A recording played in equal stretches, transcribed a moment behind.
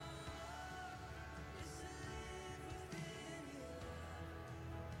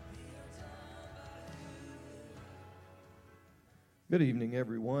Good evening,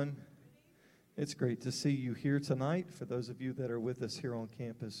 everyone. It's great to see you here tonight. For those of you that are with us here on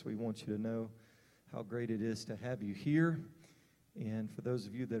campus, we want you to know how great it is to have you here. And for those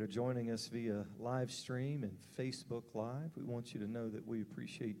of you that are joining us via live stream and Facebook Live, we want you to know that we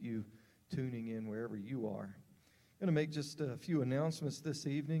appreciate you tuning in wherever you are. I'm going to make just a few announcements this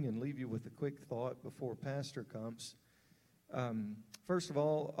evening and leave you with a quick thought before Pastor comes. First of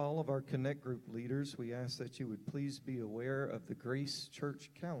all of our Connect Group leaders, we ask that you would please be aware of the Grace Church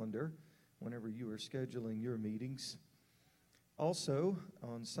calendar whenever you are scheduling your meetings. Also,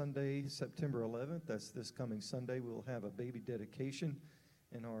 on Sunday, September 11th, that's this coming Sunday, we'll have a baby dedication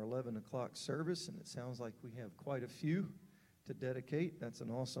in our 11 o'clock service, and it sounds like we have quite a few to dedicate. That's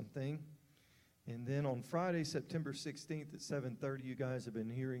an awesome thing. And then on Friday, September 16th at 7:30, you guys have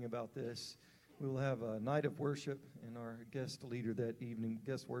been hearing about this. We'll have a night of worship, and our guest worship leader that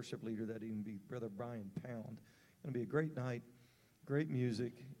evening, be Brother Brian Pound. It's going to be a great night, great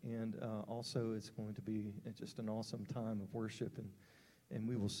music, and also it's going to be just an awesome time of worship, and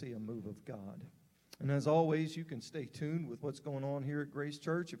we will see a move of God. And as always, you can stay tuned with what's going on here at Grace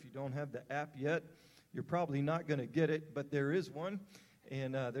Church. If you don't have the app yet, you're probably not going to get it, but there is one,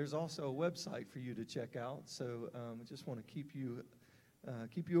 and there's also a website for you to check out. So I just want to keep you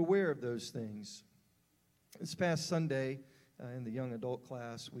aware of those things. This past Sunday, in the young adult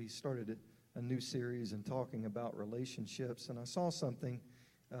class, we started a new series and talking about relationships, and I saw something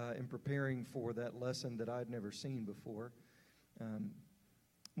in preparing for that lesson that I'd never seen before.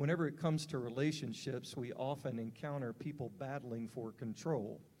 Whenever it comes to relationships, we often encounter people battling for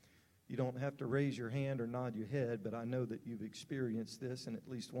control. You don't have to raise your hand or nod your head, but I know that you've experienced this in at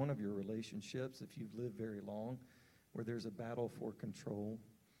least one of your relationships if you've lived very long, where there's a battle for control.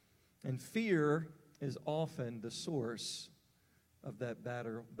 And fear is often the source of that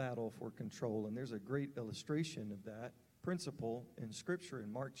battle for control. And there's a great illustration of that principle in Scripture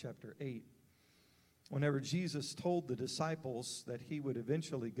in Mark chapter 8. Whenever Jesus told the disciples that he would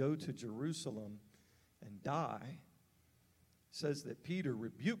eventually go to Jerusalem and die, it says that Peter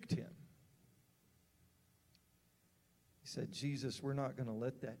rebuked him. He said, "Jesus, we're not going to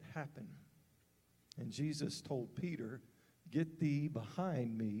let that happen." And Jesus told Peter, "Get thee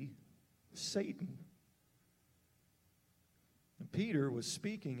behind me, Satan." And Peter was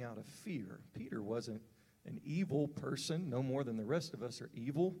speaking out of fear. Peter wasn't an evil person, no more than the rest of us are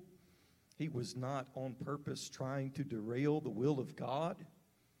evil. He was not on purpose trying to derail the will of God.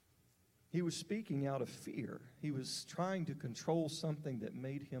 He was speaking out of fear. He was trying to control something that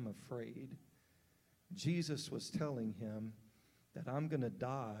made him afraid. Jesus was telling him that I'm going to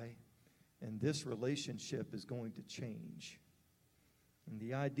die, and this relationship is going to change. And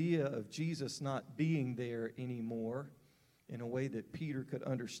the idea of Jesus not being there anymore in a way that Peter could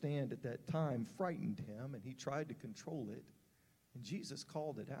understand at that time frightened him, and he tried to control it. And Jesus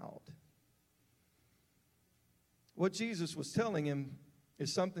called it out. What Jesus was telling him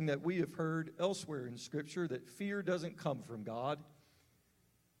is something that we have heard elsewhere in Scripture, that fear doesn't come from God.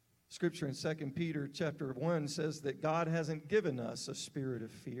 Scripture in 2 Peter chapter 1 says that God hasn't given us a spirit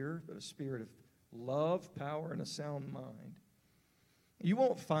of fear, but a spirit of love, power, and a sound mind. You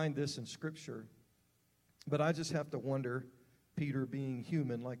won't find this in Scripture, but I just have to wonder, Peter being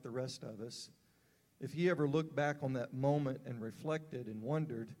human like the rest of us, if he ever looked back on that moment and reflected and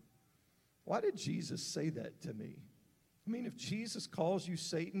wondered, why did Jesus say that to me? I mean, if Jesus calls you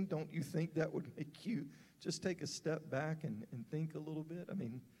Satan, don't you think that would make you just take a step back and think a little bit? I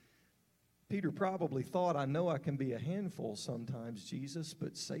mean, Peter probably thought, I know I can be a handful sometimes, Jesus,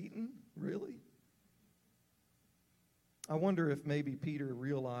 but Satan? Really? I wonder if maybe Peter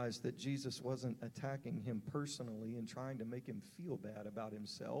realized that Jesus wasn't attacking him personally and trying to make him feel bad about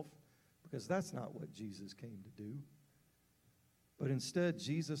himself, because that's not what Jesus came to do. But instead,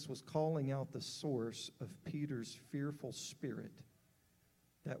 Jesus was calling out the source of Peter's fearful spirit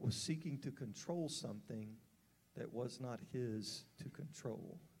that was seeking to control something that was not his to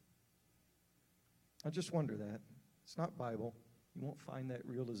control. I just wonder that. It's not Bible. You won't find that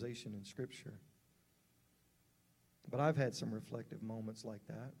realization in Scripture. But I've had some reflective moments like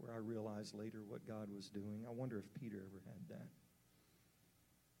that where I realized later what God was doing. I wonder if Peter ever had that.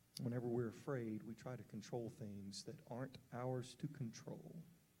 Whenever we're afraid, we try to control things that aren't ours to control.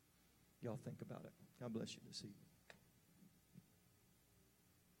 Y'all think about it. God bless you this evening.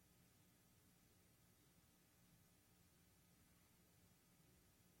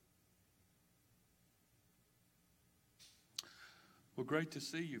 Well, great to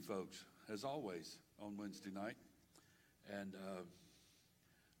see you folks, as always, on Wednesday night. And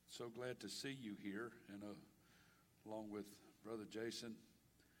so glad to see you here, and along with Brother Jason.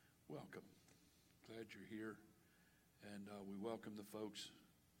 Welcome. Glad you're here. And we welcome the folks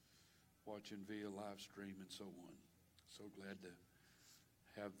watching via live stream and so on. So glad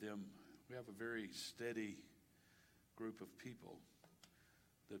to have them. We have a very steady group of people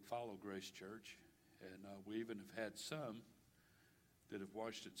that follow Grace Church, and we even have had some that have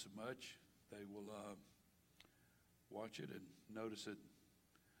watched it so much they will watch it and notice it.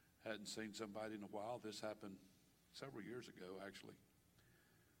 Hadn't seen somebody in a while. This happened several years ago, actually.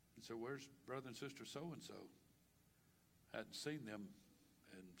 And so, where's brother and sister so-and-so? Hadn't seen them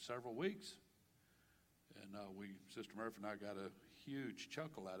in several weeks. And Sister Murphy and I got a huge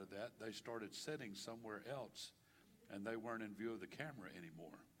chuckle out of that. They started sitting somewhere else, and they weren't in view of the camera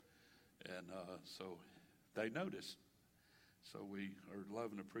anymore. And so they noticed. So we are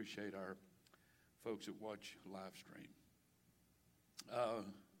love and appreciate our folks that watch live stream.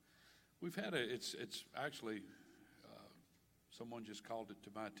 We've had it's actually, someone just called it to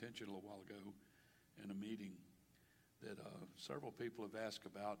my attention a little while ago in a meeting that several people have asked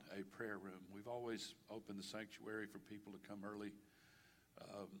about a prayer room. We've always opened the sanctuary for people to come early,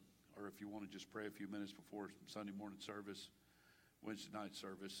 or if you want to just pray a few minutes before Sunday morning service, Wednesday night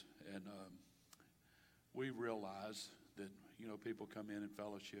service. And we realize that, people come in and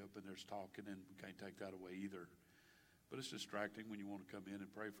fellowship and there's talking, and we can't take that away either. But it's distracting when you want to come in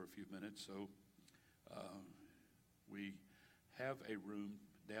and pray for a few minutes. So we have a room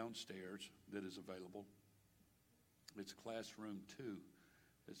downstairs that is available. It's classroom 2.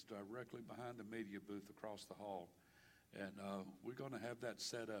 It's directly behind the media booth across the hall. And we're going to have that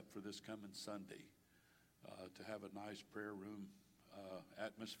set up for this coming Sunday to have a nice prayer room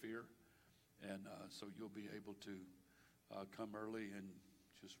atmosphere. And so you'll be able to come early and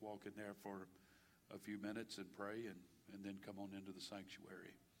just walk in there for a few minutes and pray and then come on into the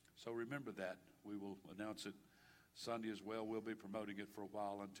sanctuary. So remember that. We will announce it Sunday as well. We'll be promoting it for a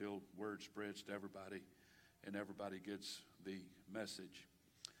while until word spreads to everybody and everybody gets the message.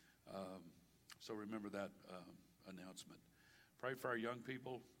 So remember that announcement. Pray for our young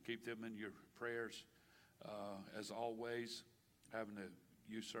people. Keep them in your prayers. As always, having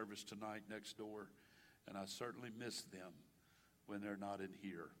a youth service tonight next door, and I certainly miss them when they're not in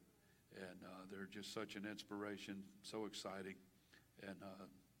here. And they're just such an inspiration, so exciting. And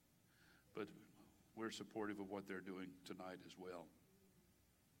but we're supportive of what they're doing tonight as well.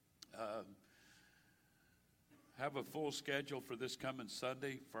 Have a full schedule for this coming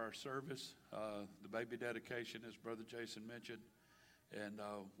Sunday for our service. The baby dedication, as Brother Jason mentioned. And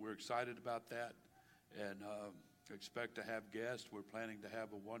we're excited about that. And expect to have guests. We're planning to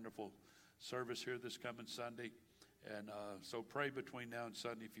have a wonderful service here this coming Sunday. And so pray between now and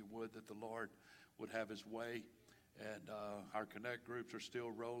Sunday, if you would, that the Lord would have his way. And our Connect groups are still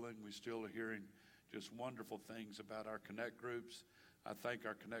rolling. We still are hearing just wonderful things about our Connect groups. I thank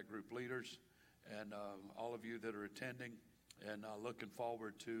our Connect group leaders and all of you that are attending, and looking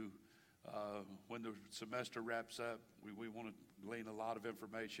forward to when the semester wraps up. We want to glean a lot of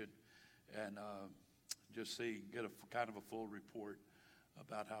information and just get a kind of a full report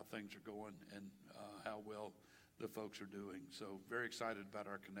about how things are going and how well the folks are doing. So very excited about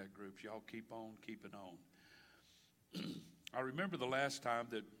our Connect groups. Y'all keep on keeping on. I remember the last time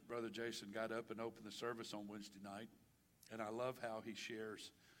that Brother Jason got up and opened the service on Wednesday night, and I love how he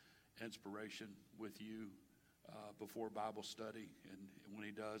shares inspiration with you before Bible study. And when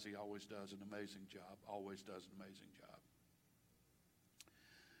he does, he always does an amazing job,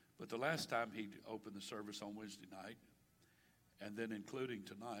 But the last time he opened the service on Wednesday night, and then including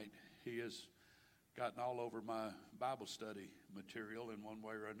tonight, he has gotten all over my Bible study material in one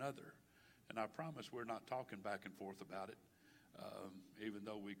way or another. And I promise we're not talking back and forth about it, even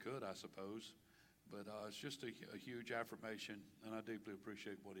though we could, I suppose. But it's just a huge affirmation, and I deeply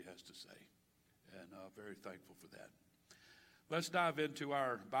appreciate what he has to say. And very thankful for that. Let's dive into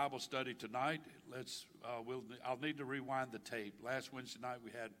our Bible study tonight. I'll need to rewind the tape. Last Wednesday night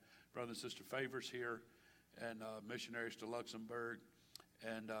we had Brother and Sister Favors here and missionaries to Luxembourg.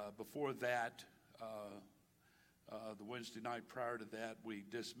 And before that, the Wednesday night prior to that, we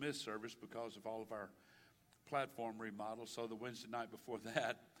dismissed service because of all of our platform remodels. So the Wednesday night before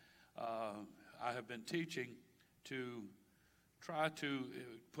that, I have been teaching to try to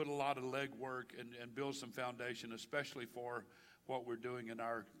put a lot of legwork and build some foundation, especially for what we're doing in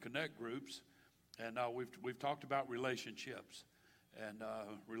our Connect groups. And we've talked about relationships and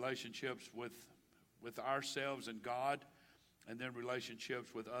relationships with ourselves and God, and then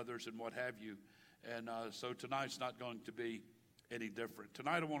relationships with others and what have you. And so tonight's not going to be any different.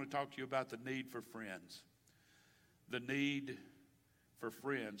 Tonight I want to talk to you about the need for friends. The need for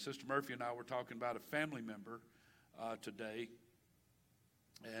friends. Sister Murphy and I were talking about a family member today,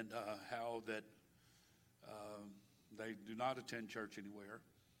 and how that they do not attend church anywhere,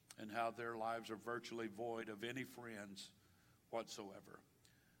 and how their lives are virtually void of any friends whatsoever.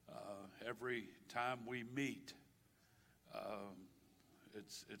 Every time we meet,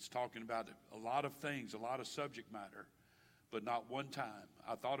 it's talking about a lot of things, a lot of subject matter, but not one time.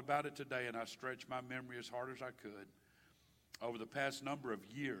 I thought about it today, and I stretched my memory as hard as I could. Over the past number of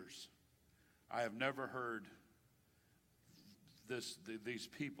years, I have never heard these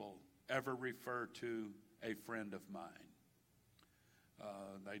people ever refer to a friend of mine.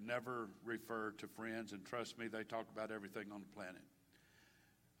 They never refer to friends, and trust me, they talk about everything on the planet.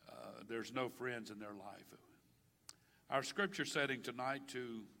 There's no friends in their life. Our scripture setting tonight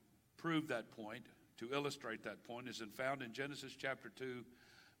to prove that point, to illustrate that point, is found in Genesis chapter 2,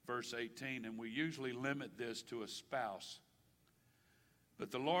 verse 18, and we usually limit this to a spouse.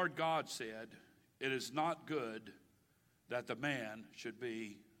 But the Lord God said, "It is not good that the man should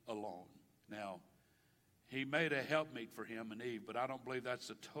be alone." Now, he made a helpmeet for him and Eve, but I don't believe that's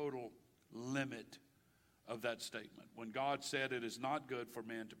the total limit of that statement. When God said it is not good for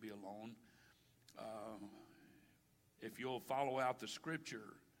man to be alone, if you'll follow out the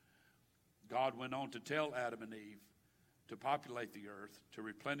scripture, God went on to tell Adam and Eve to populate the earth, to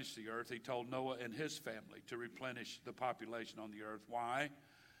replenish the earth. He told Noah and his family to replenish the population on the earth. Why?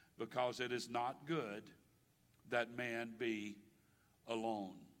 Because it is not good that man be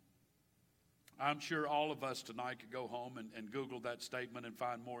alone. I'm sure all of us tonight could go home and Google that statement and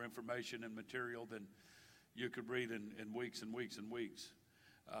find more information and material than you could read in weeks and weeks and weeks.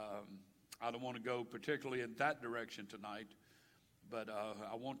 I don't want to go particularly in that direction tonight, but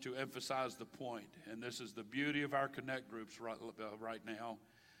I want to emphasize the point, and this is the beauty of our Connect groups right now,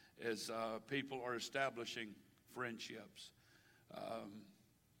 is people are establishing friendships.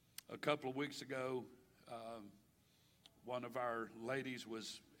 A couple of weeks ago, one of our ladies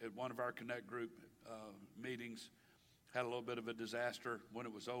was at one of our Connect group meetings, had a little bit of a disaster when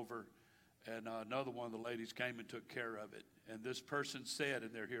it was over, and another one of the ladies came and took care of it. And this person said,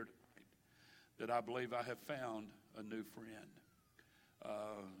 and they're here tonight, that I believe I have found a new friend.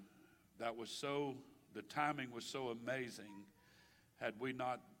 The timing was so amazing. Had we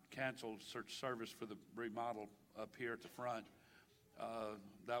not canceled church service for the remodel up here at the front,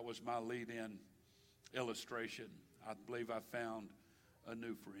 that was my lead-in illustration. I believe I found a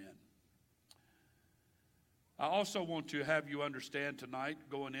new friend. I also want to have you understand tonight,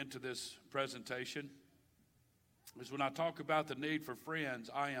 going into this presentation, is when I talk about the need for friends,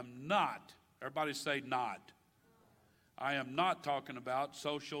 I am not, everybody say not. I am not talking about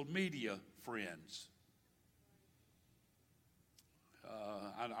social media friends.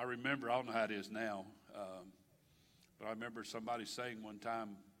 I remember, I don't know how it is now, but I remember somebody saying one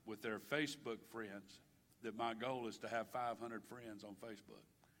time with their Facebook friends that my goal is to have 500 friends on Facebook.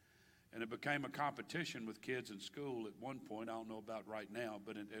 And it became a competition with kids in school at one point. I don't know about right now,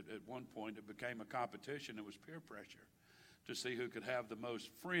 but at one point it became a competition. It was peer pressure to see who could have the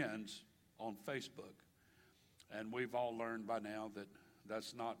most friends on Facebook. And we've all learned by now that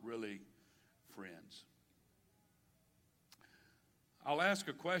that's not really friends. I'll ask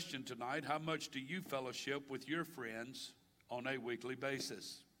a question tonight. How much do you fellowship with your friends on a weekly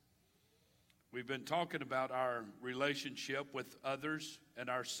basis? We've been talking about our relationship with others and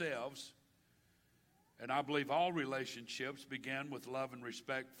ourselves. And I believe all relationships begin with love and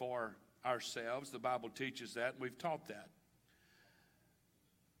respect for ourselves. The Bible teaches that, and we've taught that.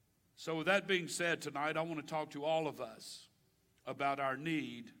 So with that being said tonight, I want to talk to all of us about our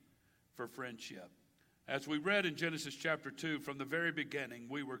need for friendship. As we read in Genesis chapter 2, from the very beginning,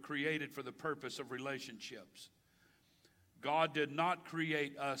 we were created for the purpose of relationships. God did not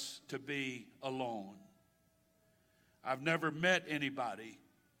create us to be alone. I've never met anybody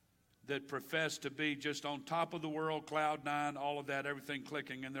that professed to be just on top of the world, cloud nine, all of that, everything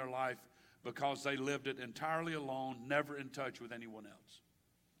clicking in their life, because they lived it entirely alone, never in touch with anyone else.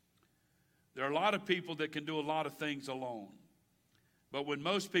 There are a lot of people that can do a lot of things alone. But when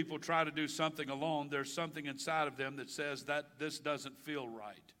most people try to do something alone, there's something inside of them that says that this doesn't feel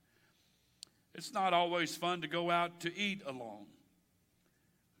right. It's not always fun to go out to eat alone.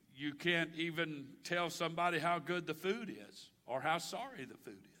 You can't even tell somebody how good the food is or how sorry the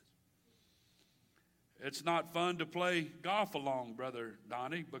food is. It's not fun to play golf alone, Brother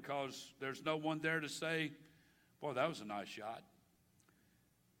Donnie, because there's no one there to say, boy, that was a nice shot.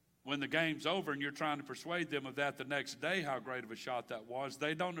 When the game's over and you're trying to persuade them of that the next day, how great of a shot that was,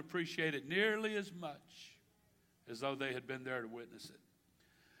 they don't appreciate it nearly as much as though they had been there to witness it.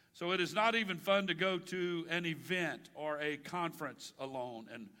 So it is not even fun to go to an event or a conference alone.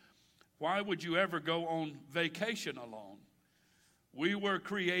 And why would you ever go on vacation alone? We were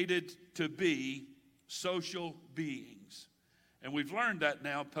created to be social beings. And we've learned that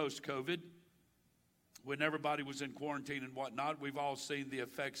now post-COVID. When everybody was in quarantine and whatnot, we've all seen the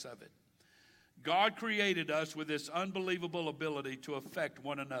effects of it. God created us with this unbelievable ability to affect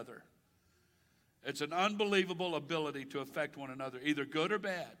one another. It's an unbelievable ability to affect one another, either good or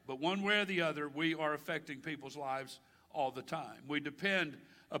bad. But one way or the other, we are affecting people's lives all the time. We depend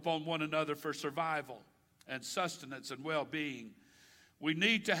upon one another for survival and sustenance and well-being. We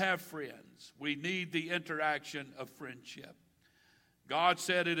need to have friends. We need the interaction of friendship. God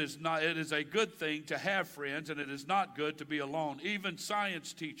said it is a good thing to have friends, and it is not good to be alone. Even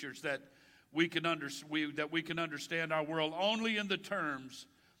science teachers that we can understand our world only in the terms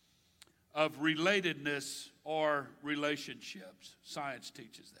of relatedness or relationships. Science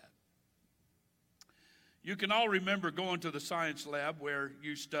teaches that. You can all remember going to the science lab where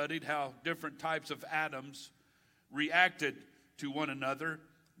you studied how different types of atoms reacted to one another.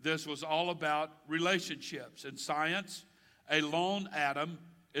 This was all about relationships. In science, a lone atom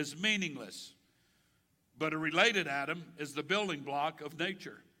is meaningless, but a related atom is the building block of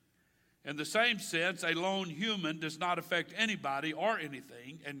nature. In the same sense, a lone human does not affect anybody or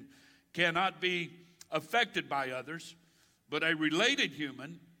anything and cannot be affected by others, but a related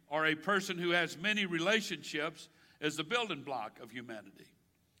human or a person who has many relationships is the building block of humanity.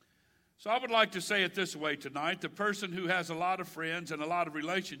 So I would like to say it this way tonight. The person who has a lot of friends and a lot of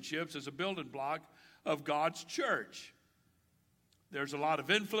relationships is a building block of God's church. There's a lot of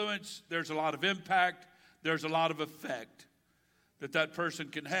influence, there's a lot of impact, there's a lot of effect that person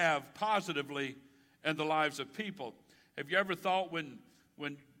can have positively in the lives of people. Have you ever thought when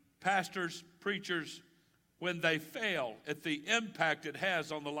pastors, preachers, when they fail, at the impact it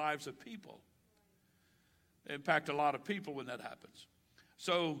has on the lives of people? They impact a lot of people when that happens.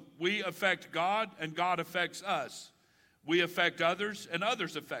 So we affect God, and God affects us. We affect others, and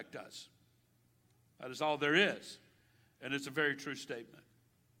others affect us. That is all there is. And it's a very true statement.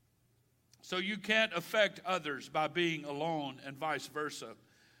 So you can't affect others by being alone and vice versa.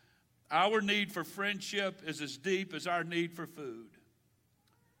 Our need for friendship is as deep as our need for food.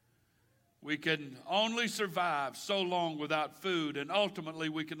 We can only survive so long without food, and ultimately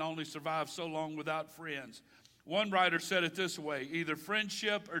we can only survive so long without friends. One writer said it this way: either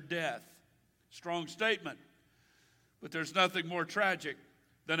friendship or death. Strong statement. But there's nothing more tragic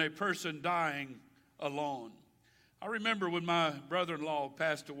than a person dying alone. I remember when my brother-in-law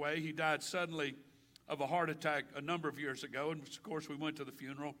passed away. He died suddenly of a heart attack a number of years ago, and of course we went to the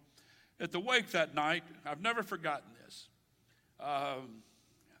funeral. At the wake that night, I've never forgotten this. I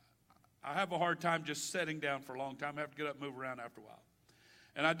have a hard time just sitting down for a long time. I have to get up and move around after a while.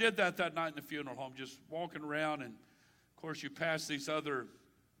 And I did that night in the funeral home, just walking around, and of course you pass these other,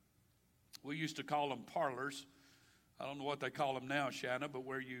 we used to call them parlors. I don't know what they call them now, Shanna, but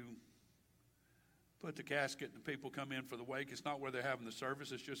where you put the casket and the people come in for the wake. It's not where they're having the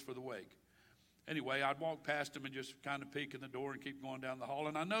service, it's just for the wake. Anyway, I'd walk past them and just kind of peek in the door and keep going down the hall.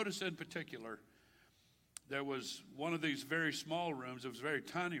 And I noticed in particular, there was one of these very small rooms. It was a very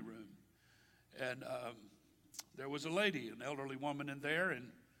tiny room. And there was a lady, an elderly woman in there, and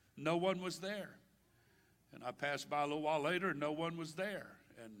no one was there. And I passed by a little while later, and no one was there.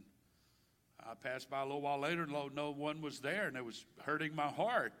 And I passed by a little while later, and no one was there. And it was hurting my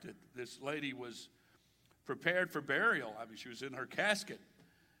heart that this lady was prepared for burial. I mean, she was in her casket,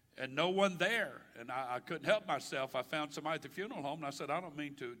 and no one there. And I couldn't help myself. I found somebody at the funeral home, and I said, I don't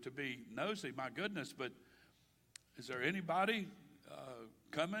mean to be nosy, my goodness, but is there anybody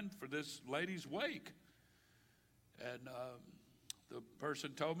coming for this lady's wake? And the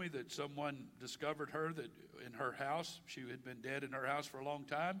person told me that someone discovered her that in her house. She had been dead in her house for a long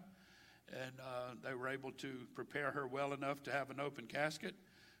time, and they were able to prepare her well enough to have an open casket,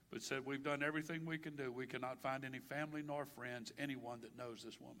 but said, we've done everything we can do. We cannot find any family nor friends, anyone that knows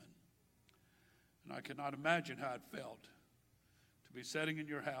this woman. And I cannot imagine how it felt to be sitting in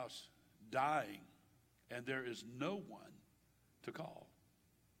your house, dying, and there is no one to call.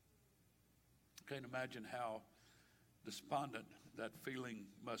 I can't imagine how despondent that feeling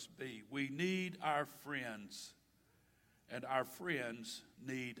must be. We need our friends, and our friends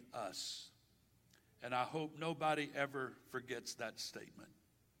need us. And I hope nobody ever forgets that statement.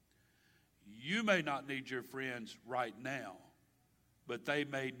 You may not need your friends right now, but they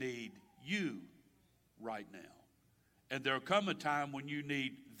may need you right now. And there'll come a time when you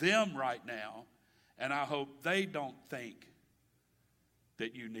need them right now, and I hope they don't think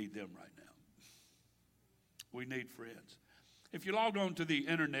that you need them right now. We need friends. If you log on to the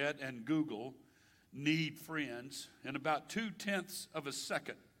internet and Google need friends, in about 0.2 of a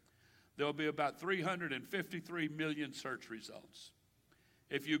second, there'll be about 353 million search results.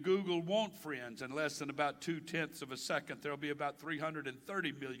 If you Google "want friends" in less than about 0.2 of a second, there'll be about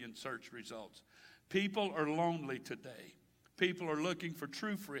 330 million search results. People are lonely today. People are looking for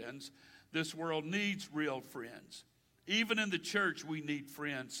true friends. This world needs real friends. Even in the church, we need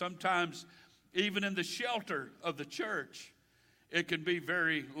friends. Sometimes, even in the shelter of the church, it can be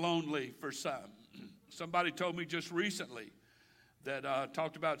very lonely for some. Somebody told me just recently that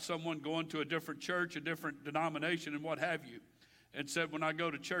talked about someone going to a different church, a different denomination, and what have you, and said, when I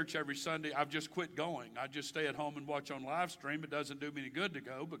go to church every Sunday, I've just quit going. I just stay at home and watch on live stream. It doesn't do me any good to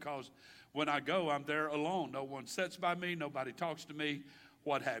go, because when I go, I'm there alone. No one sits by me. Nobody talks to me,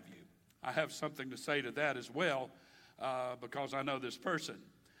 what have you. I have something to say to that as well, because I know this person.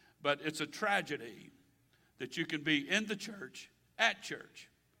 But it's a tragedy that you can be in the church, at church,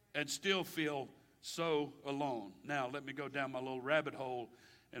 and still feel so alone. Now, let me go down my little rabbit hole,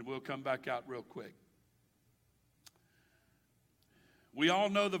 and we'll come back out real quick. We all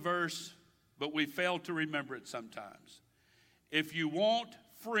know the verse, but we fail to remember it sometimes. If you want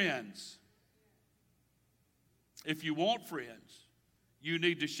friends, you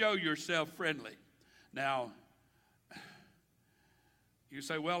need to show yourself friendly. Now, you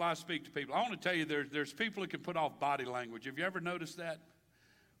say, well, I speak to people. I want to tell you, there's people that can put off body language. Have you ever noticed that?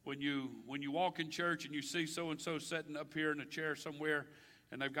 When you walk in church and you see so-and-so sitting up here in a chair somewhere,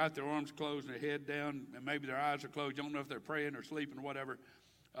 and they've got their arms closed and their head down, and maybe their eyes are closed. You don't know if they're praying or sleeping or whatever.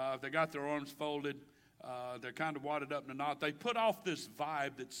 They got their arms folded. They're kind of wadded up in a knot. They put off this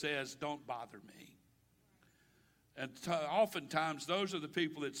vibe that says, don't bother me. And oftentimes, those are the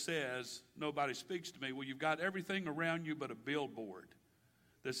people that says, nobody speaks to me. Well, you've got everything around you but a billboard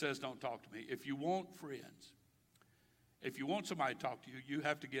that says, don't talk to me. If you want friends, if you want somebody to talk to you, you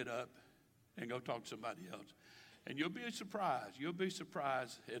have to get up and go talk to somebody else. And you'll be surprised. You'll be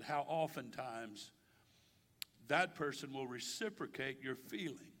surprised at how oftentimes that person will reciprocate your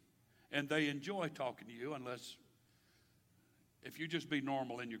feeling. And they enjoy talking to you, unless, if you just be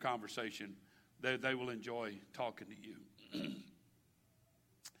normal in your conversation, they will enjoy talking to you.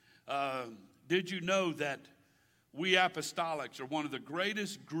 Did you know that we apostolics are one of the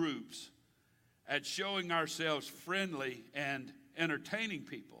greatest groups at showing ourselves friendly and entertaining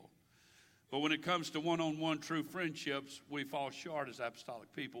people? But when it comes to one-on-one true friendships, we fall short as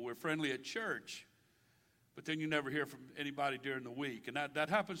apostolic people. We're friendly at church, but then you never hear from anybody during the week. And that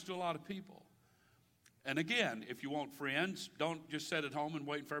happens to a lot of people. And again, if you want friends, don't just sit at home and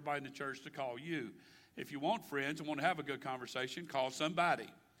wait for everybody in the church to call you. If you want friends and want to have a good conversation, call somebody.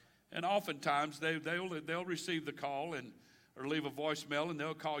 And oftentimes they'll receive the call or leave a voicemail, and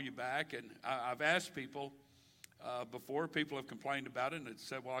they'll call you back. And I've asked people before, people have complained about it, and it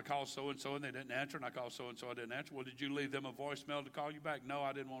said, well, I called so-and-so and they didn't answer, and I called so-and-so, I didn't answer. Well, did you leave them a voicemail to call you back? No,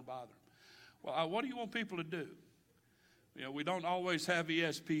 I didn't want to bother them. Well, what do you want people to do? You know, we don't always have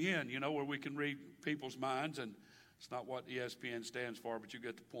ESPN, where we can read people's minds, and it's not what ESPN stands for, but you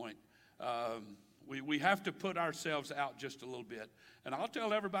get the point. We have to put ourselves out just a little bit. And I'll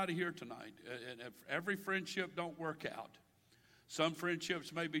tell everybody here tonight, if every friendship don't work out, some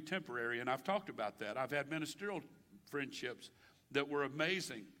friendships may be temporary, and I've talked about that. I've had ministerial friendships that were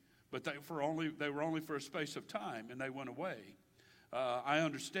amazing, but they were only for a space of time, and they went away. I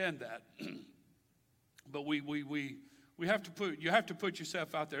understand that, but you have to put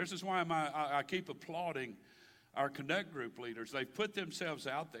yourself out there. This is why I keep applauding our Connect group leaders. They've put themselves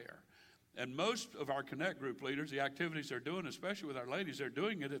out there, and most of our Connect group leaders, the activities they're doing, especially with our ladies, they're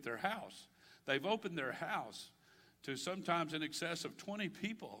doing it at their house. They've opened their house to sometimes in excess of 20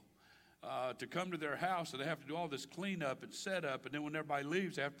 people to come to their house, and they have to do all this cleanup and setup, and then when everybody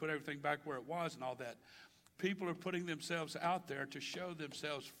leaves, they have to put everything back where it was and all that. People are putting themselves out there to show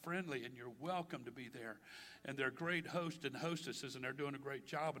themselves friendly, and you're welcome to be there. And they're great hosts and hostesses, and they're doing a great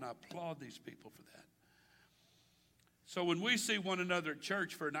job, and I applaud these people for that. So when we see one another at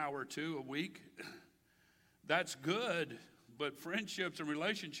church for an hour or two a week, that's good, but friendships and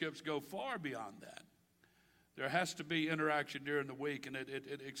relationships go far beyond that. There has to be interaction during the week, and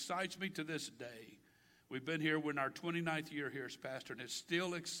it excites me to this day. We've been here, we're in our 29th year here as pastor, and it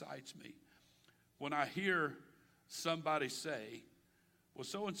still excites me when I hear somebody say, well,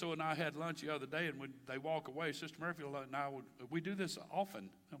 so-and-so and I had lunch the other day, and when they walk away, Sister Murphy and I, we do this often.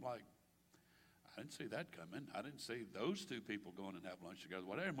 I'm like, I didn't see that coming. I didn't see those two people going and have lunch together,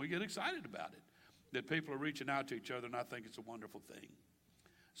 whatever. And we get excited about it, that people are reaching out to each other, and I think it's a wonderful thing.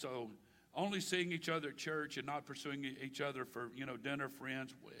 So only seeing each other at church and not pursuing each other for, dinner,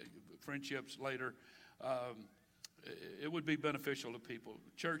 friendships later, it would be beneficial to people.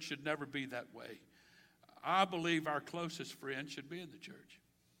 Church should never be that way. I believe our closest friends should be in the church.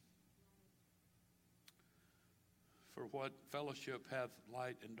 For what fellowship hath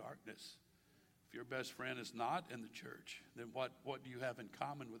light and darkness? If your best friend is not in the church, then what do you have in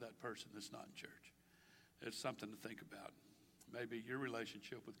common with that person that's not in church? It's something to think about. Maybe your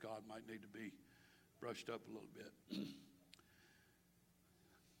relationship with God might need to be brushed up a little bit.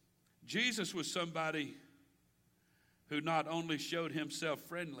 Jesus was somebody who not only showed himself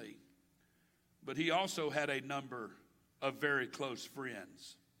friendly, but he also had a number of very close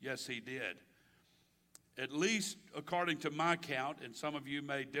friends. Yes, he did. At least according to my count, and some of you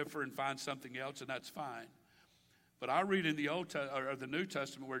may differ and find something else, and that's fine. But I read in the New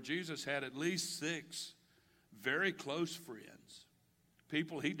Testament where Jesus had at least 6 very close friends,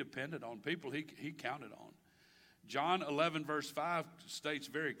 people he depended on, people he counted on. John 11, verse 5 states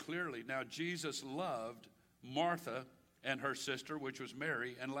very clearly, now Jesus loved Martha and her sister, which was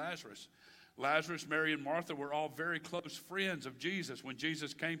Mary, and Lazarus. Lazarus, Mary, and Martha were all very close friends of Jesus. When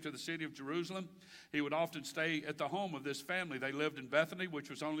Jesus came to the city of Jerusalem, he would often stay at the home of this family. They lived in Bethany,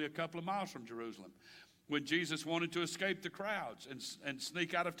 which was only a couple of miles from Jerusalem. When Jesus wanted to escape the crowds and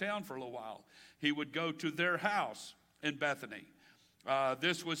sneak out of town for a little while, he would go to their house in Bethany.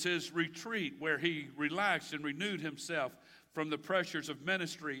 This was his retreat where he relaxed and renewed himself from the pressures of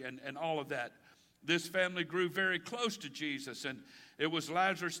ministry and all of that. This family grew very close to Jesus, and it was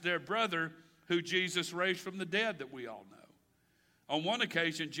Lazarus, their brother, who Jesus raised from the dead that we all know. On one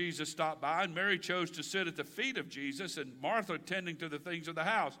occasion, Jesus stopped by, and Mary chose to sit at the feet of Jesus, and Martha tending to the things of the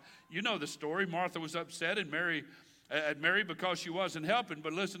house. You know the story. Martha was upset at Mary because she wasn't helping,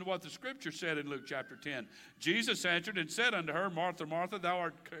 but listen to what the scripture said in Luke chapter 10. Jesus answered and said unto her, Martha, Martha, thou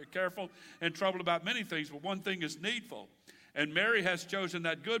art careful and troubled about many things, but one thing is needful. And Mary has chosen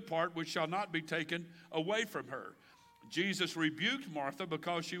that good part which shall not be taken away from her. Jesus rebuked Martha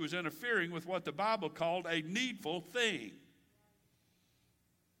because she was interfering with what the Bible called a needful thing.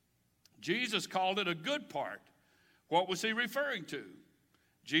 Jesus called it a good part. What was he referring to?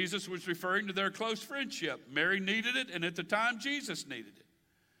 Jesus was referring to their close friendship. Mary needed it, and at the time, Jesus needed it.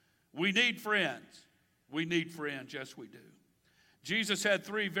 We need friends. We need friends. Yes, we do. Jesus had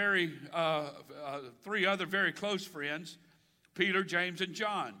three other very close friends, Peter, James, and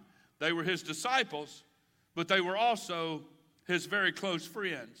John. They were his disciples, but they were also his very close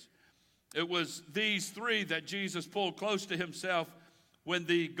friends. It was these 3 that Jesus pulled close to himself when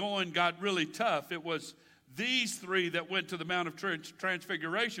the going got really tough. It was these 3 that went to the Mount of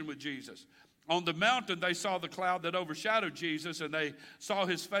Transfiguration with Jesus. On the mountain, they saw the cloud that overshadowed Jesus, and they saw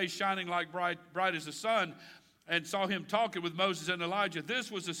his face shining like bright as the sun, and saw him talking with Moses and Elijah. This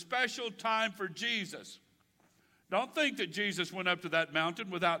was a special time for Jesus. Don't think that Jesus went up to that mountain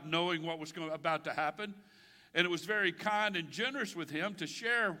without knowing what was about to happen. And it was very kind and generous with him to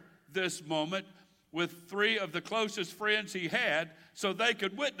share this moment with 3 of the closest friends he had so they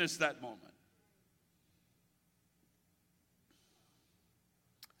could witness that moment.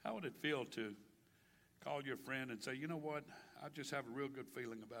 How would it feel to call your friend and say, you know what, I just have a real good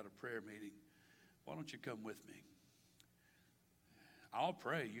feeling about a prayer meeting. Why don't you come with me? I'll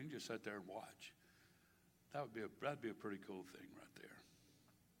pray. You can just sit there and watch. That'd be a pretty cool thing right there.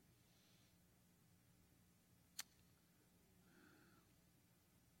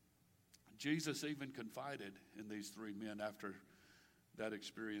 Jesus even confided in these 3 men after that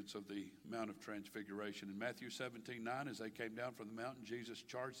experience of the Mount of Transfiguration. In Matthew 17:9, as they came down from the mountain, Jesus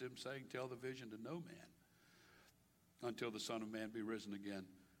charged them, saying, tell the vision to no man until the Son of Man be risen again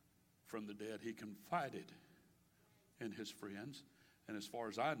from the dead. He confided in his friends, and as far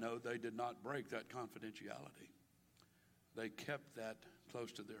as I know, they did not break that confidentiality. They kept that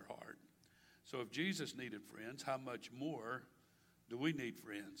close to their heart. So if Jesus needed friends, how much more do we need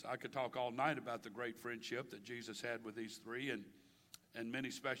friends? I could talk all night about the great friendship that Jesus had with these 3 and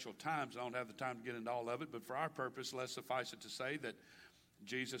many special times. I don't have the time to get into all of it, but for our purpose, let's suffice it to say that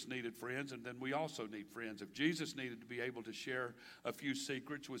Jesus needed friends, and then we also need friends. If Jesus needed to be able to share a few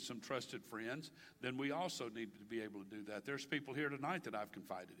secrets with some trusted friends, then we also need to be able to do that. There's people here tonight that I've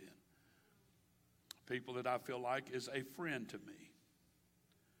confided in, people that I feel like is a friend to me.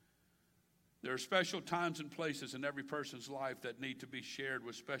 There are special times and places in every person's life that need to be shared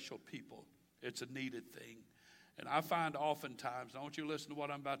with special people. It's a needed thing. And I find oftentimes, I want you to listen to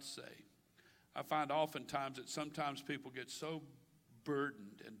what I'm about to say, I find oftentimes that sometimes people get so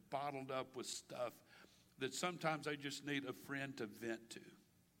burdened and bottled up with stuff that sometimes they just need a friend to vent to.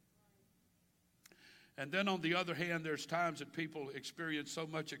 And then on the other hand, there's times that people experience so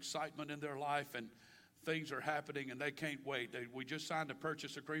much excitement in their life and things are happening and they can't wait. We just signed a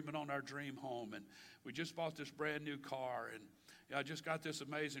purchase agreement on our dream home, and we just bought this brand new car, and I just got this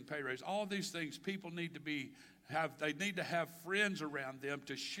amazing pay raise. All these things people need to have friends around them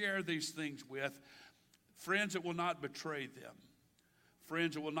to share these things with. Friends that will not betray them.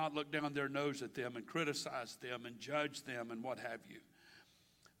 Friends that will not look down their nose at them and criticize them and judge them and what have you.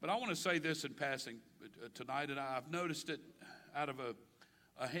 But I want to say this in passing tonight, and I've noticed it out of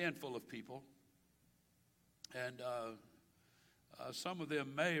a handful of people. And some of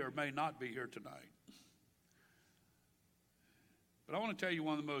them may or may not be here tonight. But I want to tell you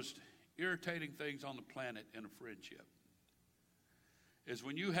one of the most irritating things on the planet in a friendship is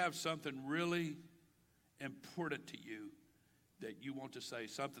when you have something really important to you that you want to say,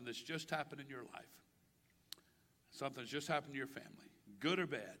 something that's just happened in your life, something that's just happened to your family, good or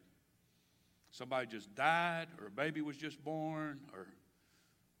bad. Somebody just died, or a baby was just born, or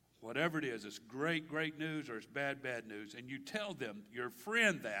whatever it is. It's great, great news, or it's bad, bad news. And you tell them, your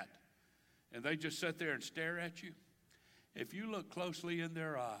friend, that, and they just sit there and stare at you. If you look closely in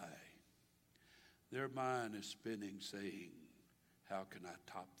their eye, their mind is spinning, saying, how can I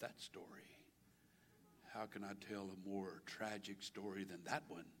top that story? How can I tell a more tragic story than that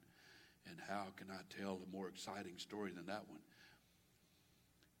one? And how can I tell a more exciting story than that one?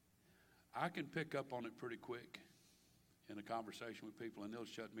 I can pick up on it pretty quick in a conversation with people, and they'll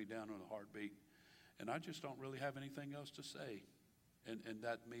shut me down on a heartbeat. And I just don't really have anything else to say in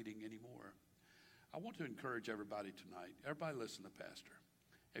that meeting anymore. I want to encourage everybody tonight. Everybody listen to Pastor.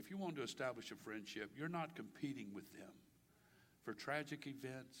 If you want to establish a friendship, you're not competing with them for tragic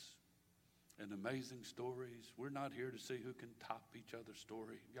events and amazing stories. We're not here to see who can top each other's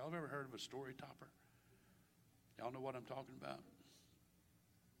story. Y'all have ever heard of a story topper? Y'all know what I'm talking about?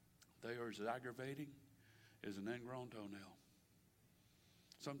 They are as aggravating as an ingrown toenail.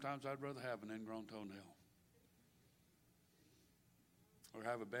 Sometimes I'd rather have an ingrown toenail or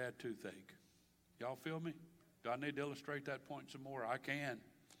have a bad toothache. Y'all feel me? Do I need to illustrate that point some more? I can.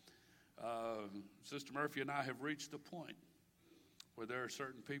 Sister Murphy and I have reached the point where there are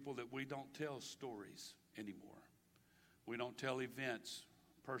certain people that we don't tell stories anymore. We don't tell events,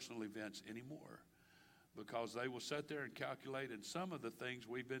 personal events anymore, because they will sit there and calculate, and some of the things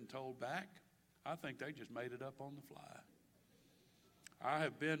we've been told back, I think they just made it up on the fly. I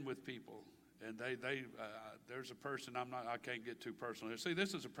have been with people, and there's a person I can't get too personal. See,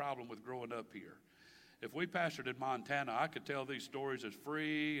 this is a problem with growing up here. If we pastored in Montana, I could tell these stories as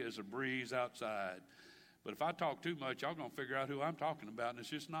free as a breeze outside. But if I talk too much, y'all going to figure out who I'm talking about, and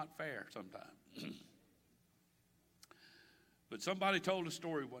it's just not fair sometimes. But somebody told a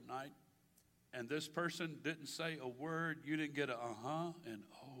story one night, and this person didn't say a word. You didn't get a uh-huh and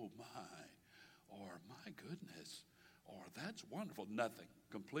oh my, or my goodness, or that's wonderful. Nothing.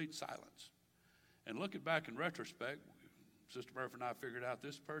 Complete silence. And looking back in retrospect, Sister Murphy and I figured out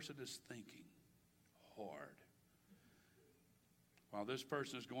this person is thinking hard. While this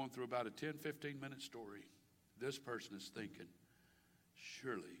person is going through about a 10, 15-minute story, this person is thinking,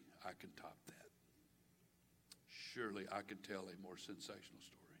 surely I can top that. Surely I can tell a more sensational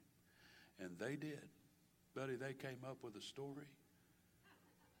story. And they did. Buddy, they came up with a story.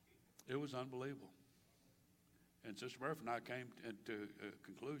 It was unbelievable. And Sister Murphy and I came to a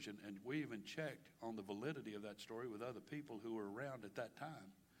conclusion, and we even checked on the validity of that story with other people who were around at that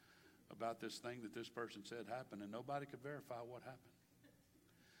time about this thing that this person said happened, and nobody could verify what happened.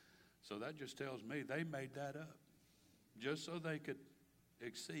 So that just tells me they made that up just so they could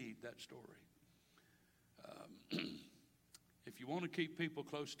exceed that story. If you want to keep people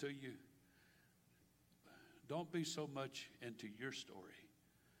close to you, don't be so much into your story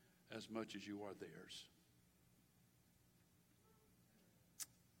as much as you are theirs.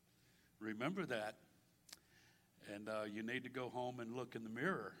 Remember that, and you need to go home and look in the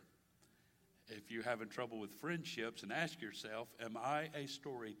mirror if you're having trouble with friendships and ask yourself, am I a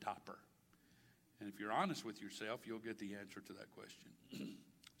story topper? And if you're honest with yourself, you'll get the answer to that question.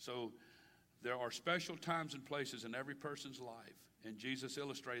 So there are special times and places in every person's life, and Jesus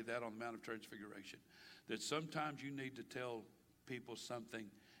illustrated that on the Mount of Transfiguration, that sometimes you need to tell people something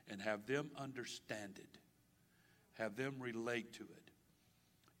and have them understand it, have them relate to it.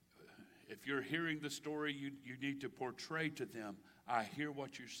 If you're hearing the story, you need to portray to them, I hear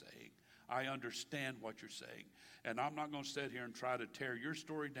what you're saying. I understand what you're saying. And I'm not going to sit here and try to tear your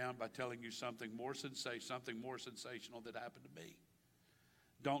story down by telling you something more sensational that happened to me.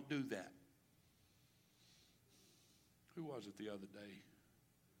 Don't do that. Who was it the other day?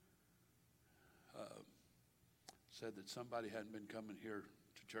 Said that somebody hadn't been coming here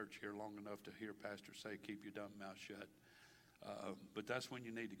to church here long enough to hear Pastor say, keep your dumb mouth shut. But that's when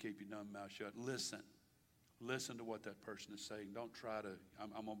you need to keep your dumb mouth shut. Listen to what that person is saying. Don't try to,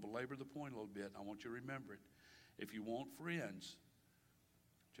 I'm going to belabor the point a little bit. I want you to remember it. If you want friends,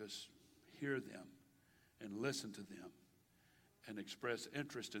 just hear them and listen to them and express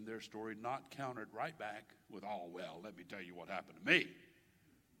interest in their story, not counter it right back with, oh, well, let me tell you what happened to me.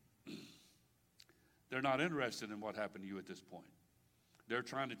 They're not interested in what happened to you at this point. They're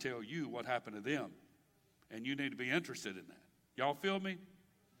trying to tell you what happened to them, and you need to be interested in that. Y'all feel me?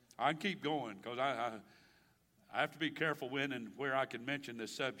 I can keep going because I have to be careful when and where I can mention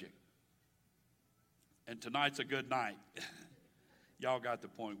this subject. And tonight's a good night. Y'all got the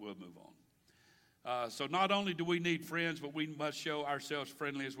point. We'll move on. So not only do we need friends, but we must show ourselves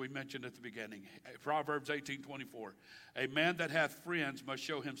friendly, as we mentioned at the beginning. Proverbs 18:24. A man that hath friends must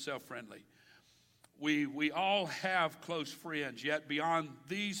show himself friendly. We all have close friends, yet beyond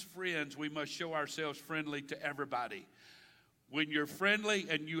these friends, we must show ourselves friendly to everybody. When you're friendly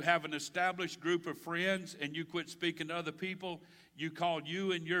and you have an established group of friends and you quit speaking to other people, you call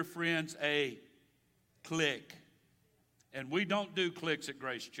you and your friends a clique. And we don't do cliques at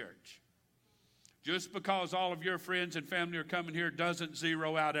Grace Church. Just because all of your friends and family are coming here doesn't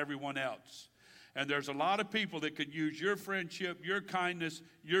zero out everyone else. And there's a lot of people that could use your friendship, your kindness,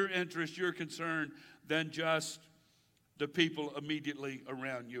 your interest, your concern than just the people immediately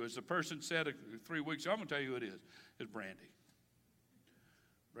around you. As the person said 3 weeks ago, I'm going to tell you who it is. It's Brandy.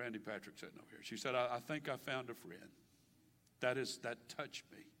 Brandy Patrick sitting over here. She said, I think I found a friend. That touched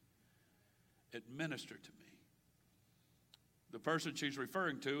me. It ministered to me. The person she's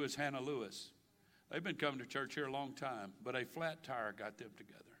referring to is Hannah Lewis. They've been coming to church here a long time, but a flat tire got them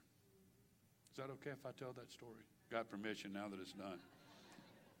together. Is that okay if I tell that story? Got permission now that it's done.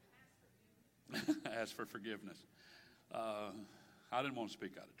 Ask for forgiveness. I didn't want to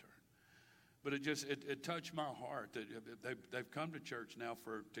speak out of turn. But it touched my heart that they've come to church now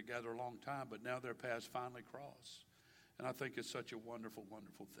together a long time, but now their paths finally cross. And I think it's such a wonderful,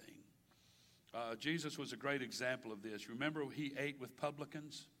 wonderful thing. Jesus was a great example of this. Remember he ate with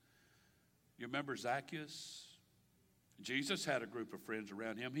publicans? You remember Zacchaeus? Jesus had a group of friends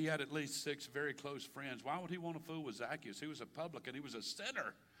around him. He had at least 6 very close friends. Why would he want to fool with Zacchaeus? He was a publican. He was a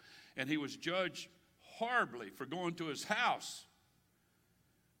sinner. And he was judged horribly for going to his house.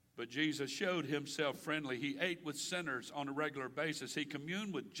 But Jesus showed himself friendly. He ate with sinners on a regular basis. He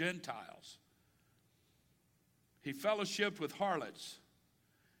communed with Gentiles. He fellowshiped with harlots.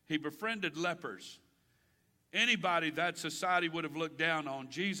 He befriended lepers. Anybody that society would have looked down on,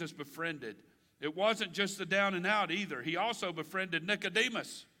 Jesus befriended. It wasn't just the down and out either. He also befriended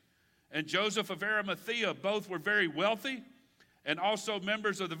Nicodemus and Joseph of Arimathea. Both were very wealthy and also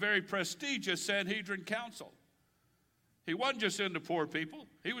members of the very prestigious Sanhedrin Council. He wasn't just into poor people.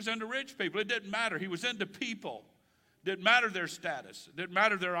 He was into rich people. It didn't matter. He was into people. It didn't matter their status. It didn't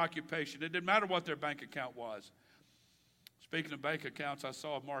matter their occupation. It didn't matter what their bank account was. Speaking of bank accounts, I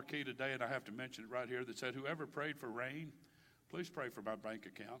saw a marquee today, and I have to mention it right here, that said, whoever prayed for rain, please pray for my bank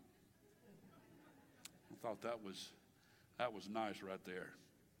account. I thought that was nice right there.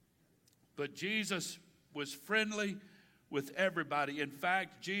 But Jesus was friendly with everybody. In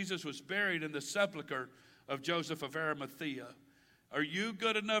fact, Jesus was buried in the sepulcher of Joseph of Arimathea. Are you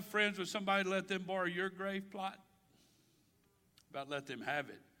good enough friends with somebody to let them borrow your grave plot? About let them have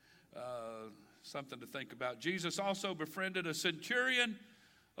it. Something to think about. Jesus also befriended a centurion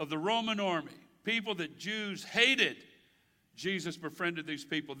of the Roman army, people that Jews hated. Jesus befriended these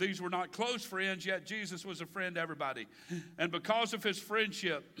people. These were not close friends, yet Jesus was a friend to everybody. And because of his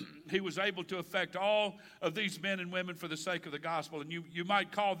friendship, he was able to affect all of these men and women for the sake of the gospel. And you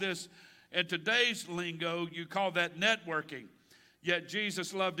might call this, in today's lingo, you call that networking. Yet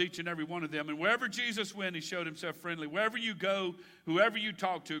Jesus loved each and every one of them. And wherever Jesus went, he showed himself friendly. Wherever you go, whoever you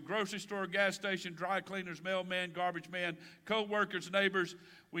talk to, grocery store, gas station, dry cleaners, mailman, garbage man, co-workers, neighbors,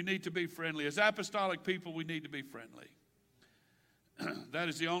 we need to be friendly. As apostolic people, we need to be friendly. That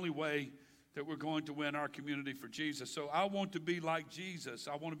is the only way that we're going to win our community for Jesus. So I want to be like Jesus.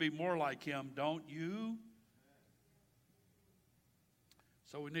 I want to be more like him, don't you?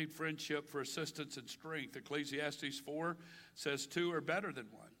 So we need friendship for assistance and strength. Ecclesiastes 4 says 2 are better than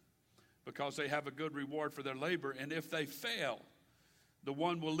 1 because they have a good reward for their labor. And if they fail, the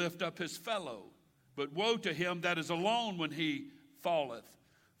one will lift up his fellow. But woe to him that is alone when he falleth,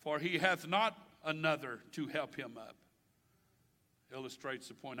 for he hath not another to help him up. Illustrates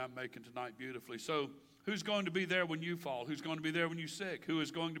the point I'm making tonight beautifully. So who's going to be there when you fall? Who's going to be there when you're sick? Who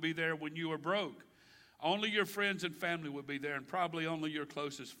is going to be there when you are broke? Only your friends and family will be there, and probably only your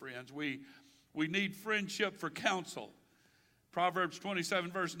closest friends. We need friendship for counsel. Proverbs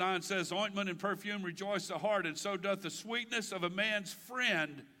 27 verse 9 says, ointment and perfume rejoice the heart, and so doth the sweetness of a man's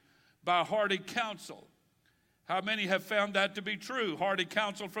friend by hearty counsel. How many have found that to be true? Hearty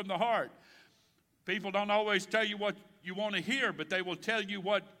counsel from the heart. People don't always tell you what you want to hear, but they will tell you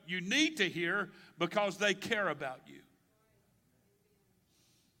what you need to hear because they care about you.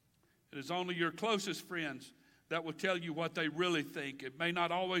 It is only your closest friends that will tell you what they really think. It may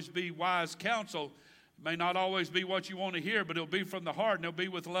not always be wise counsel. It may not always be what you want to hear, but it'll be from the heart, and it'll be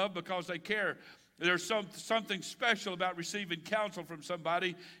with love because they care. There's something special about receiving counsel from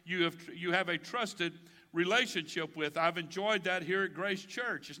somebody you have a trusted relationship with. I've enjoyed that here at Grace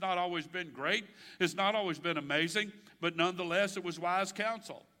Church. It's not always been great. It's not always been amazing, but nonetheless, it was wise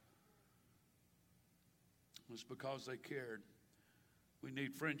counsel. It was because they cared. We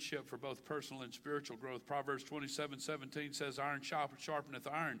need friendship for both personal and spiritual growth. Proverbs 27:17 says, iron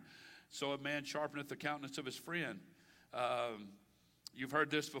sharpeneth iron, so a man sharpeneth the countenance of his friend. You've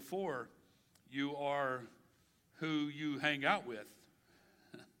heard this before. You are who you hang out with.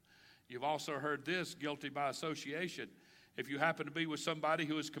 You've also heard this, guilty by association. If you happen to be with somebody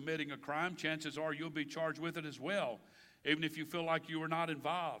who is committing a crime, chances are you'll be charged with it as well, even if you feel like you were not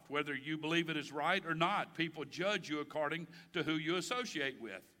involved. Whether you believe it is right or not, people judge you according to who you associate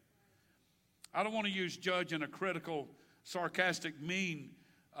with. I don't want to use judge in a critical, sarcastic, mean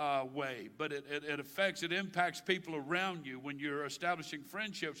way, but it impacts people around you when you're establishing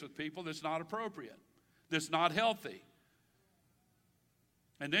friendships with people that's not appropriate, that's not healthy.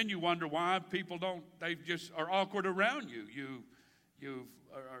 And then you wonder why people they just are awkward around you. You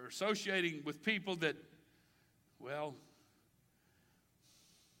are associating with people that, well,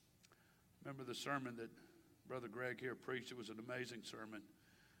 remember the sermon that Brother Greg here preached? It was an amazing sermon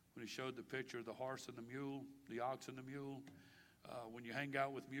when he showed the picture of the horse and the mule, the ox and the mule. When you hang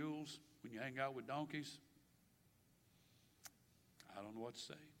out with mules, when you hang out with donkeys, I don't know what to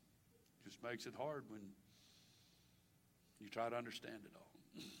say. It just makes it hard when you try to understand it all.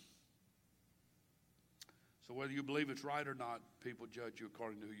 So whether you believe it's right or not, people judge you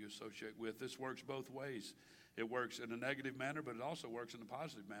according to who you associate with. This works both ways. It works in a negative manner, but it also works in a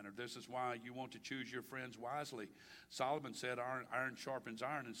positive manner. This is why you want to choose your friends wisely. Solomon said, iron sharpens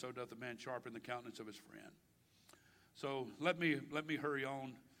iron, and so doth a man sharpen the countenance of his friend. So let me hurry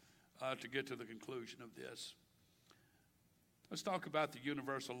on to get to the conclusion of this. Let's talk about the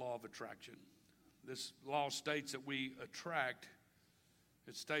universal law of attraction. This law states that we attract.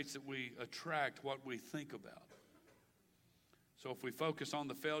 It states that we attract what we think about. So if we focus on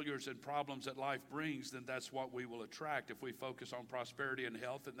the failures and problems that life brings, then that's what we will attract. If we focus on prosperity and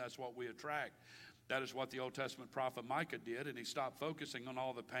health, then that's what we attract. That is what the Old Testament prophet Micah did, and he stopped focusing on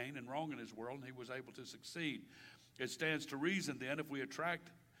all the pain and wrong in his world, and he was able to succeed. It stands to reason then if we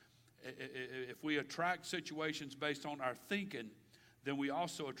attract situations based on our thinking, then we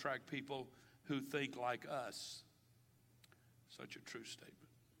also attract people who think like us. Such a true statement.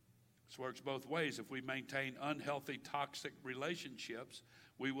 This works both ways. If we maintain unhealthy, toxic relationships,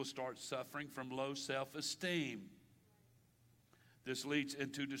 we will start suffering from low self-esteem. This leads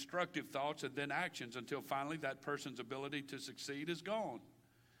into destructive thoughts and then actions until finally that person's ability to succeed is gone.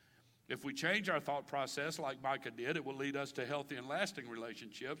 If we change our thought process like Micah did, it will lead us to healthy and lasting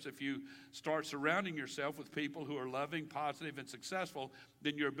relationships. If you start surrounding yourself with people who are loving, positive, and successful,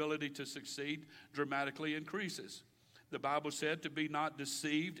 then your ability to succeed dramatically increases. The Bible said to be not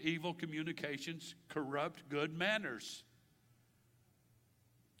deceived, evil communications corrupt good manners.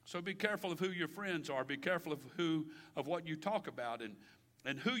 So be careful of who your friends are. Be careful of what you talk about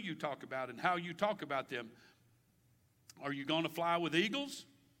and who you talk about and how you talk about them. Are you going to fly with eagles?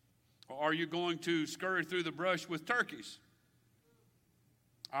 Or are you going to scurry through the brush with turkeys?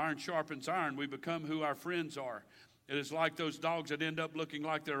 Iron sharpens iron. We become who our friends are. It is like those dogs that end up looking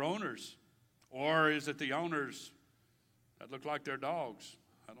like their owners. Or is it the owners that look like their dogs?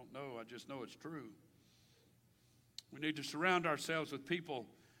 I don't know. I just know it's true. We need to surround ourselves with people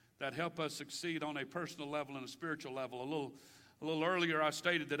that help us succeed on a personal level and a spiritual level. A little earlier, I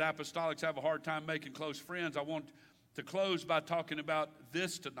stated that apostolics have a hard time making close friends. I want to close by talking about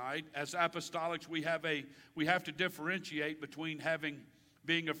this tonight. As apostolics, we have to differentiate between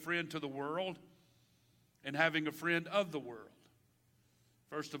being a friend to the world and having a friend of the world.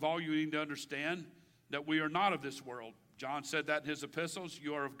 First of all, you need to understand that we are not of this world. John said that in his epistles.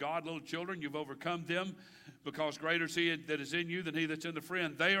 You are of God, little children. You've overcome them because greater is he that is in you than he that's in the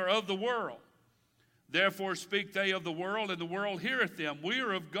friend. They are of the world. Therefore speak they of the world, and the world heareth them. We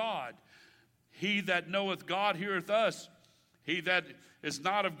are of God. He that knoweth God heareth us. He that is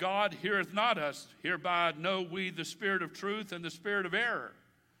not of God heareth not us. Hereby know we the spirit of truth and the spirit of error.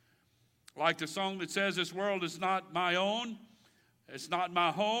 Like the song that says, this world is not my own. It's not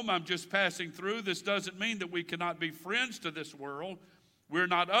my home. I'm just passing through. This doesn't mean that we cannot be friends to this world. We're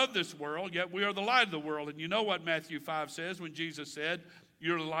not of this world, yet we are the light of the world. And you know what Matthew 5 says when Jesus said,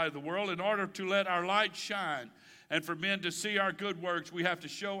 you're the light of the world. In order to let our light shine and for men to see our good works, we have to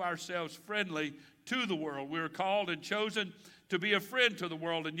show ourselves friendly to the world. We are called and chosen to be a friend to the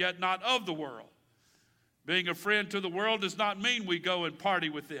world and yet not of the world. Being a friend to the world does not mean we go and party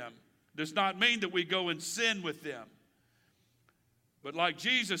with them. Does not mean that we go and sin with them. But like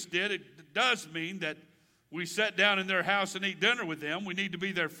Jesus did, it does mean that we sit down in their house and eat dinner with them. We need to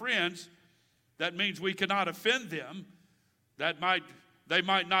be their friends. That means we cannot offend them. They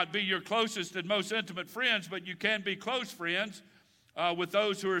might not be your closest and most intimate friends, but you can be close friends with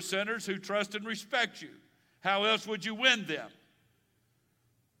those who are sinners who trust and respect you. How else would you win them?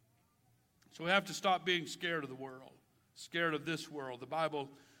 So we have to stop being scared of the world, scared of this world. The Bible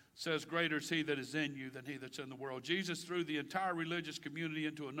says, greater is he that is in you than he that's in the world. Jesus threw the entire religious community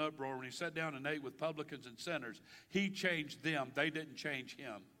into an uproar when he sat down and ate with publicans and sinners. He changed them. They didn't change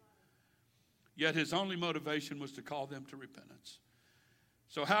him. Yet his only motivation was to call them to repentance.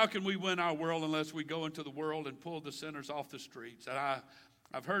 So how can we win our world unless we go into the world and pull the sinners off the streets? And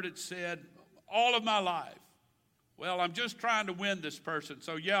I've heard it said all of my life, well, I'm just trying to win this person.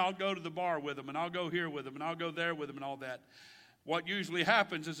 So yeah, I'll go to the bar with them, and I'll go here with them, and I'll go there with them, and all that. What usually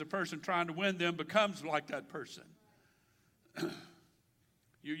happens is a person trying to win them becomes like that person.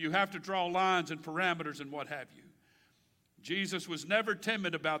 You have to draw lines and parameters and what have you. Jesus was never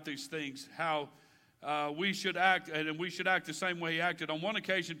timid about these things, how we should act, and we should act the same way he acted. On one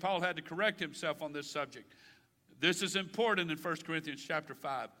occasion, Paul had to correct himself on this subject. This is important in 1 Corinthians chapter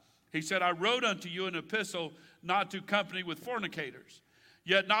 5. He said, I wrote unto you an epistle not to company with fornicators,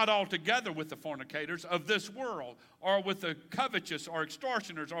 yet not altogether with the fornicators of this world, or with the covetous, or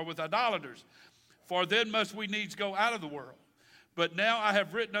extortioners, or with idolaters. For then must we needs go out of the world. But now I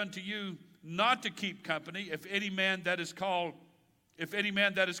have written unto you not to keep company, if any man that is called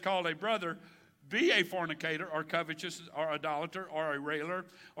a brother be a fornicator, or covetous, or idolater, or a railer,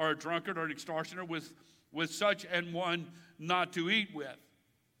 or a drunkard, or an extortioner, with such an one not to eat with.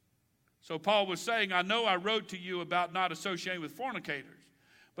 So Paul was saying, I know I wrote to you about not associating with fornicators,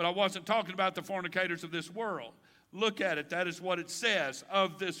 but I wasn't talking about the fornicators of this world. Look at it. That is what it says,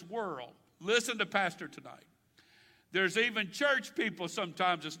 of this world. Listen to Pastor tonight. There's even church people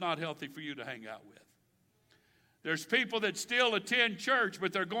sometimes it's not healthy for you to hang out with. There's people that still attend church,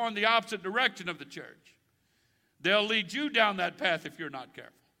 but they're going the opposite direction of the church. They'll lead you down that path if you're not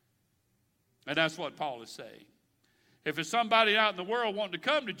careful. And that's what Paul is saying. If it's somebody out in the world wanting to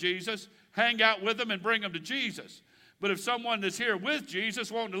come to Jesus, hang out with them and bring them to Jesus. But if someone that's here with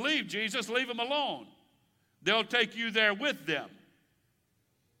Jesus wanting to leave Jesus, leave them alone. They'll take you there with them.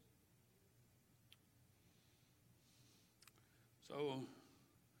 So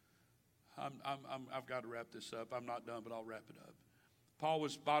I've got to wrap this up. I'm not done, but I'll wrap it up. Paul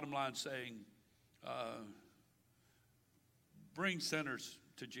was bottom line saying, bring sinners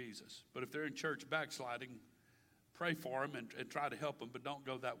to Jesus. But if they're in church backsliding, pray for them and try to help them, but don't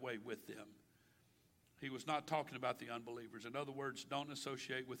go that way with them. He was not talking about the unbelievers. In other words, don't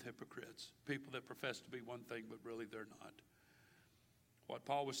associate with hypocrites, people that profess to be one thing, but really they're not. What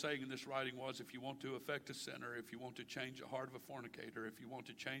Paul was saying in this writing was, if you want to affect a sinner, if you want to change the heart of a fornicator, if you want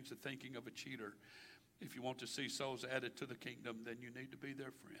to change the thinking of a cheater, if you want to see souls added to the kingdom, then you need to be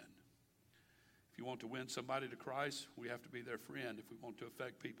their friend. If you want to win somebody to Christ, we have to be their friend. If we want to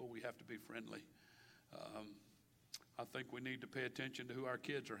affect people, we have to be friendly. I think we need to pay attention to who our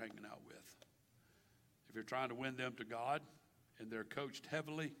kids are hanging out with. If you're trying to win them to God and they're coached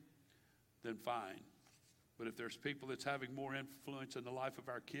heavily, then fine. But if there's people that's having more influence in the life of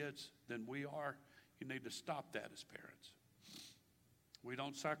our kids than we are, you need to stop that as parents. We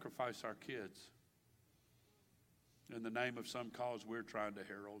don't sacrifice our kids in the name of some cause we're trying to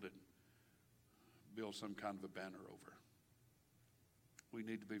herald and build some kind of a banner over. We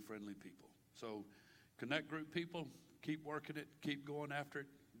need to be friendly people. So connect group people, keep working it, keep going after it,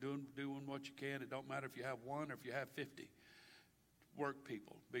 doing what you can. It don't matter if you have one or if you have 50. Work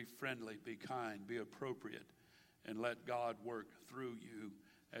people, be friendly, be kind, be appropriate, and let God work through you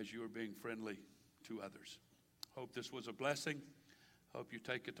as you are being friendly to others. Hope this was a blessing. Hope you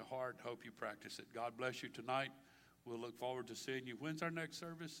take it to heart. Hope you practice it. God bless you tonight. We'll look forward to seeing you. When's our next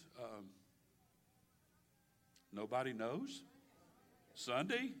service? Nobody knows?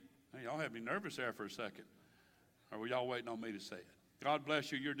 Sunday? Hey, y'all had me nervous there for a second. Or were y'all waiting on me to say it? God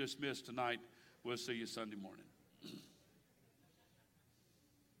bless you. You're dismissed tonight. We'll see you Sunday morning.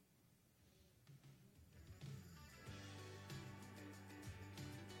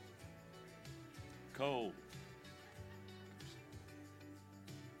 Cole.